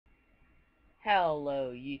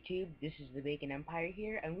Hello YouTube, this is the Bacon Empire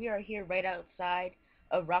here, and we are here right outside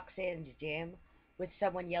of Roxanne's gym with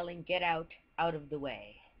someone yelling, "Get out of the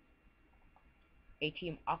way." A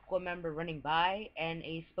Team Aqua member running by, and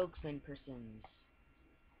a spokesman person's.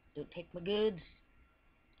 Don't take my goods.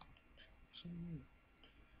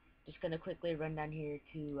 Just gonna quickly run down here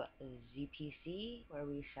to ZPC, where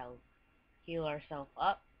we shall heal ourselves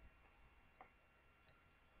up.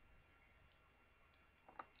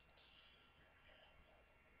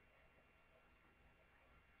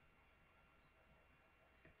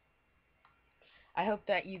 I hope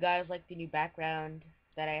that you guys like the new background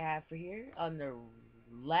that I have for here. On the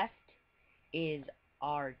left is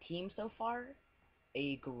our team so far,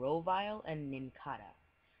 a Grovile and Ninkata.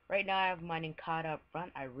 Right now I have my Ninkata up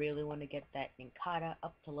front. I really want to get that Ninkata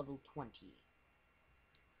up to level 20.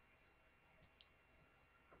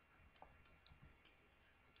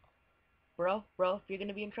 Bro, if you're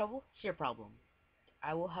gonna be in trouble, it's your problem.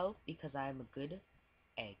 I will help because I am a good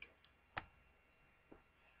egg.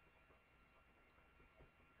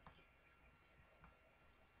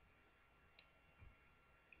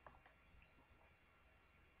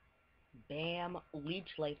 Bam,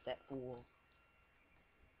 leech life that fool.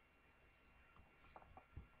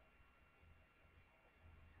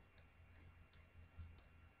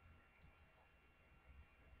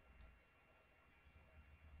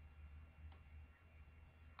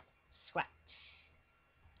 Scratch.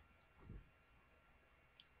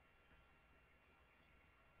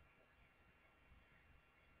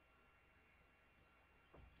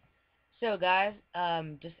 So guys,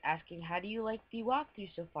 just asking, how do you like the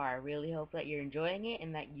walkthrough so far? I really hope that you're enjoying it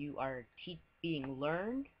and that you are being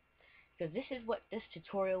learned, because this is what this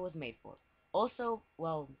tutorial was made for. Also,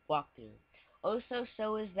 well, walkthrough. Also,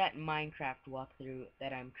 so is that Minecraft walkthrough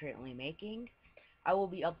that I'm currently making. I will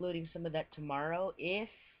be uploading some of that tomorrow if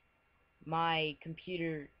my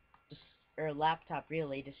computer or laptop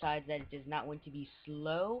really decides that it is not going to be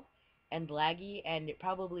slow and laggy, and it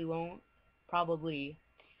probably won't. Probably.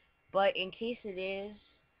 But in case it is,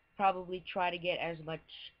 probably try to get as much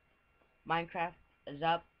Minecraft as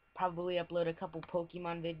up. Probably upload a couple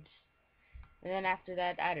Pokemon vids. And then after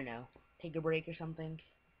that, I don't know, take a break or something.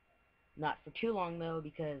 Not for too long though,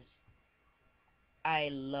 because I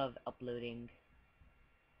love uploading.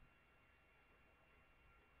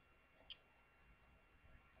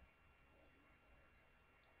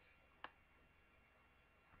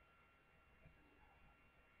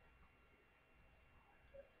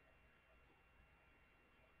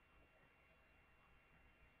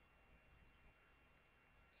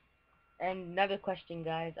 And another question,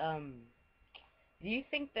 guys, do you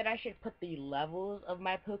think that I should put the levels of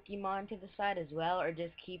my Pokemon to the side as well, or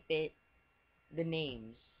just keep it the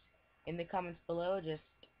names? In the comments below, just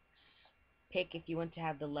pick if you want to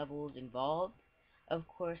have the levels involved. Of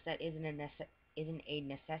course, that isn't a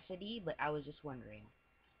necessity, but I was just wondering.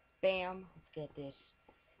 Bam, let's get this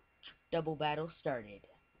double battle started.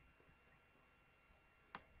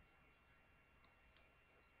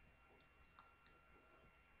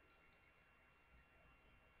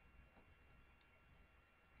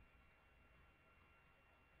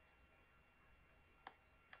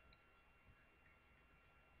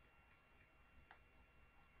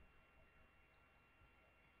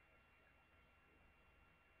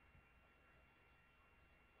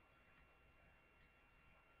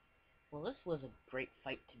 Well, this was a great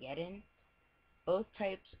fight to get in. Both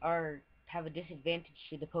types have a disadvantage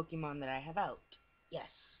to the Pokemon that I have out. Yes.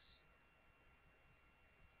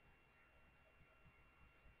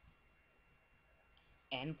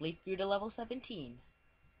 And bleed through to level 17.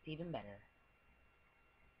 It's even better.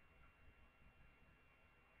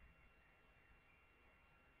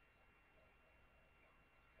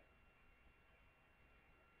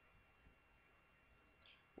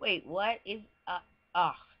 Wait, what is,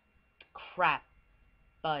 ah, crap.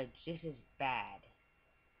 Fudge, this is bad.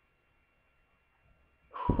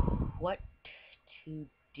 What to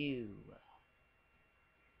do?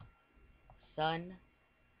 Son,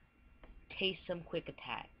 taste some quick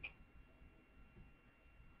attack.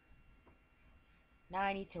 Now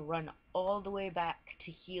I need to run all the way back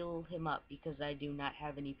to heal him up because I do not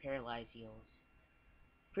have any paralyzed heals.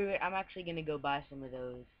 Prove it, I'm actually gonna go buy some of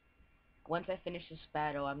those. Once I finish this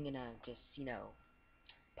battle, I'm gonna just,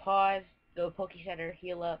 pause, go Poke Center,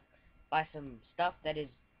 heal up, buy some stuff that is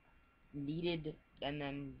needed, and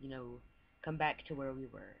then, come back to where we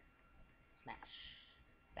were. Smash.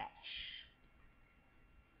 Bash.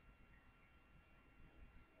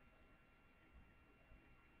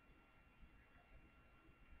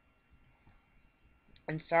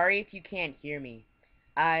 I'm sorry if you can't hear me.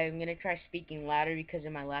 I'm gonna try speaking louder because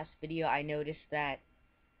in my last video I noticed that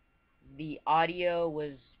the audio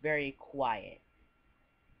was very quiet.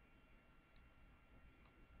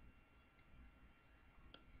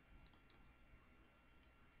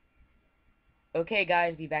 Okay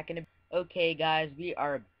guys, be back in a Okay guys, we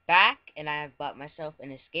are back and I have bought myself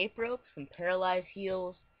an escape rope, some paralyzed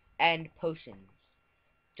heals, and potions.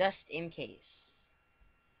 Just in case.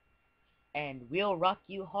 And we'll rock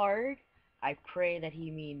you hard. I pray that he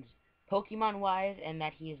means Pokemon wise and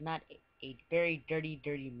that he is not a very dirty,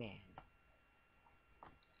 dirty man.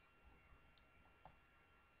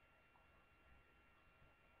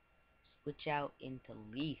 Switch out into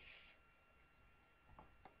Leaf.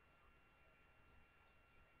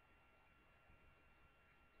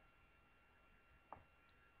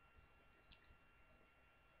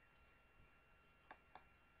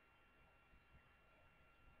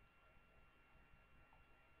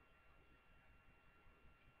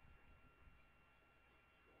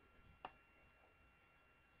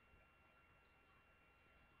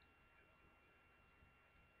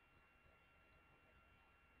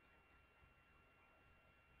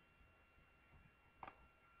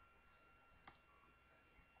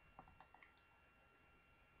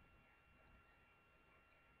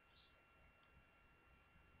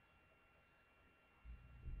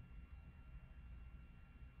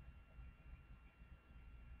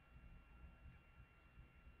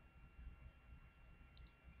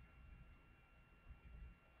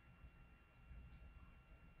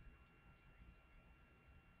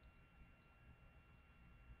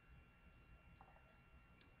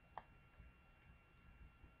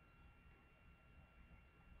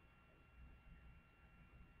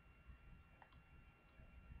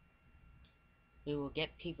 We will get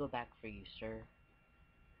people back for you, sir.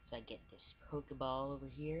 So I get this Pokeball over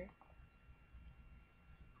here.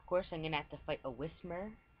 Of course, I'm gonna have to fight a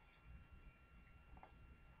Whismer.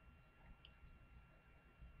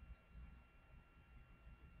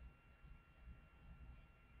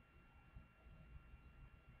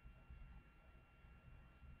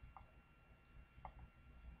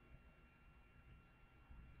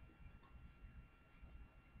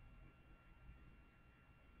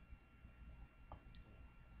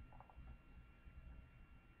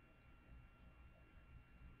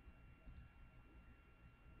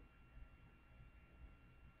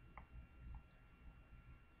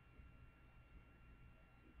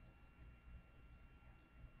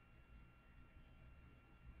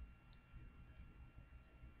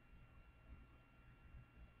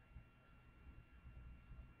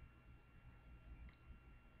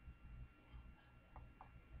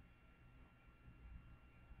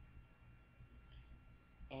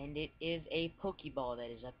 And it is a Pokeball that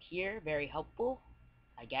is up here. Very helpful,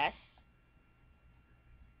 I guess.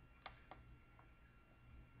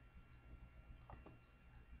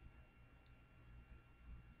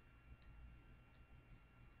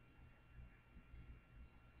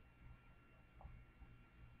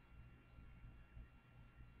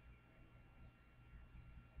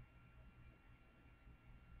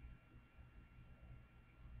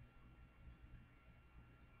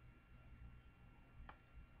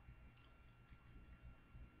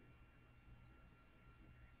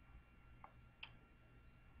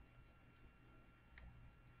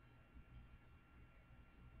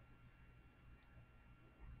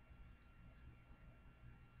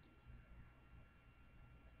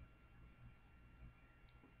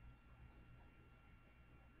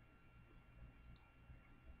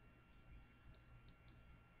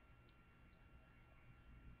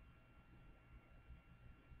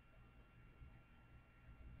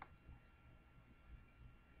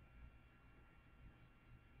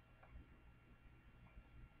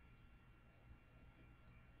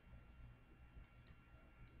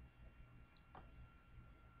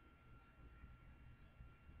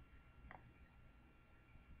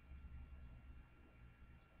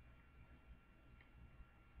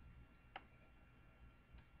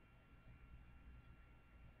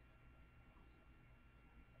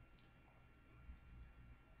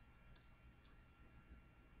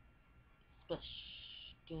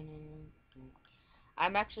 Splash.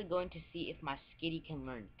 I'm actually going to see if my Skitty can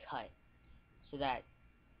learn Cut, so that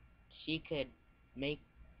she could make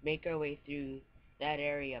make her way through that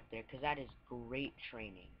area up there, because that is great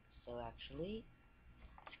training. So actually,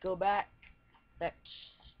 let's go back. Fetch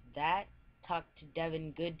that. Talk to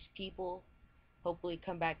Devon Goods people. Hopefully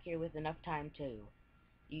come back here with enough time to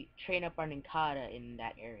train up our Ninkata in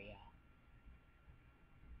that area.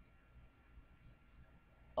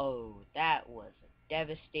 Oh, that was a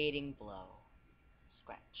devastating blow.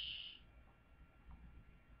 Scratch.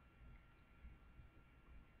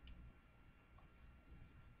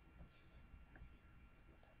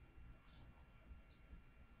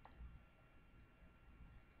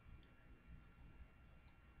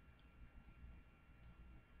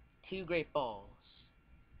 two great balls.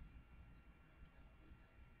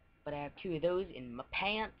 But I have two of those in my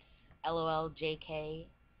pants. LOL, JK.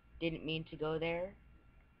 Didn't mean to go there.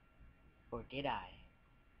 Or did I?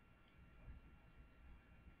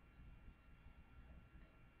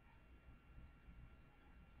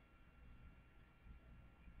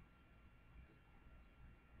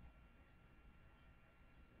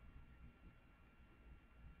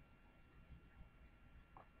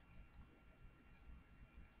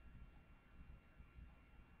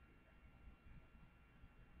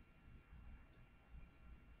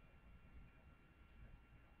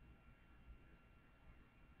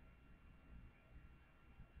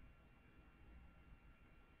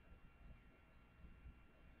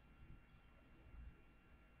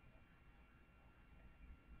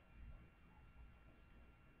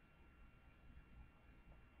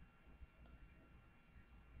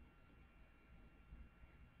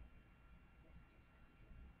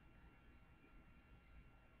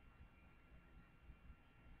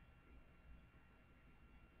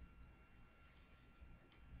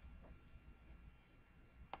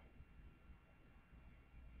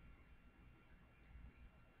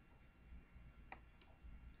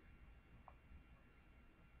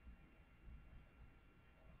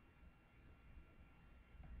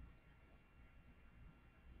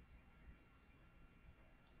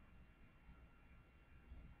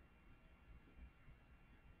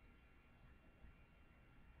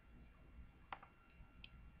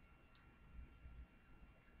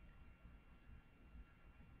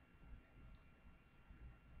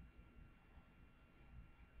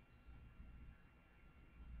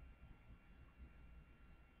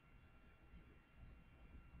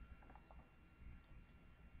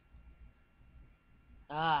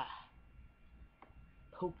 Ah,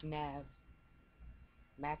 poke nav.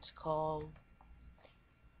 Match call.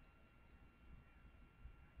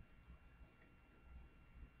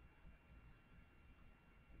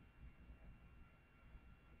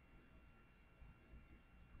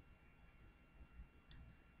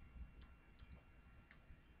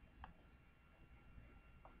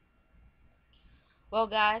 Well,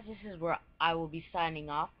 guys, this is where I will be signing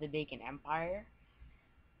off the Bacon Empire.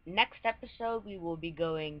 Next episode, we will be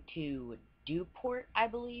going to Dewport, I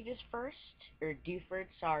believe is first, or Dewford,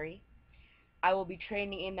 sorry. I will be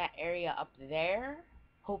training in that area up there.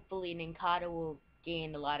 Hopefully, Ninkata will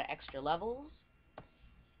gain a lot of extra levels.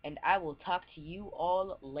 And I will talk to you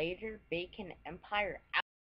all later. Bacon Empire out.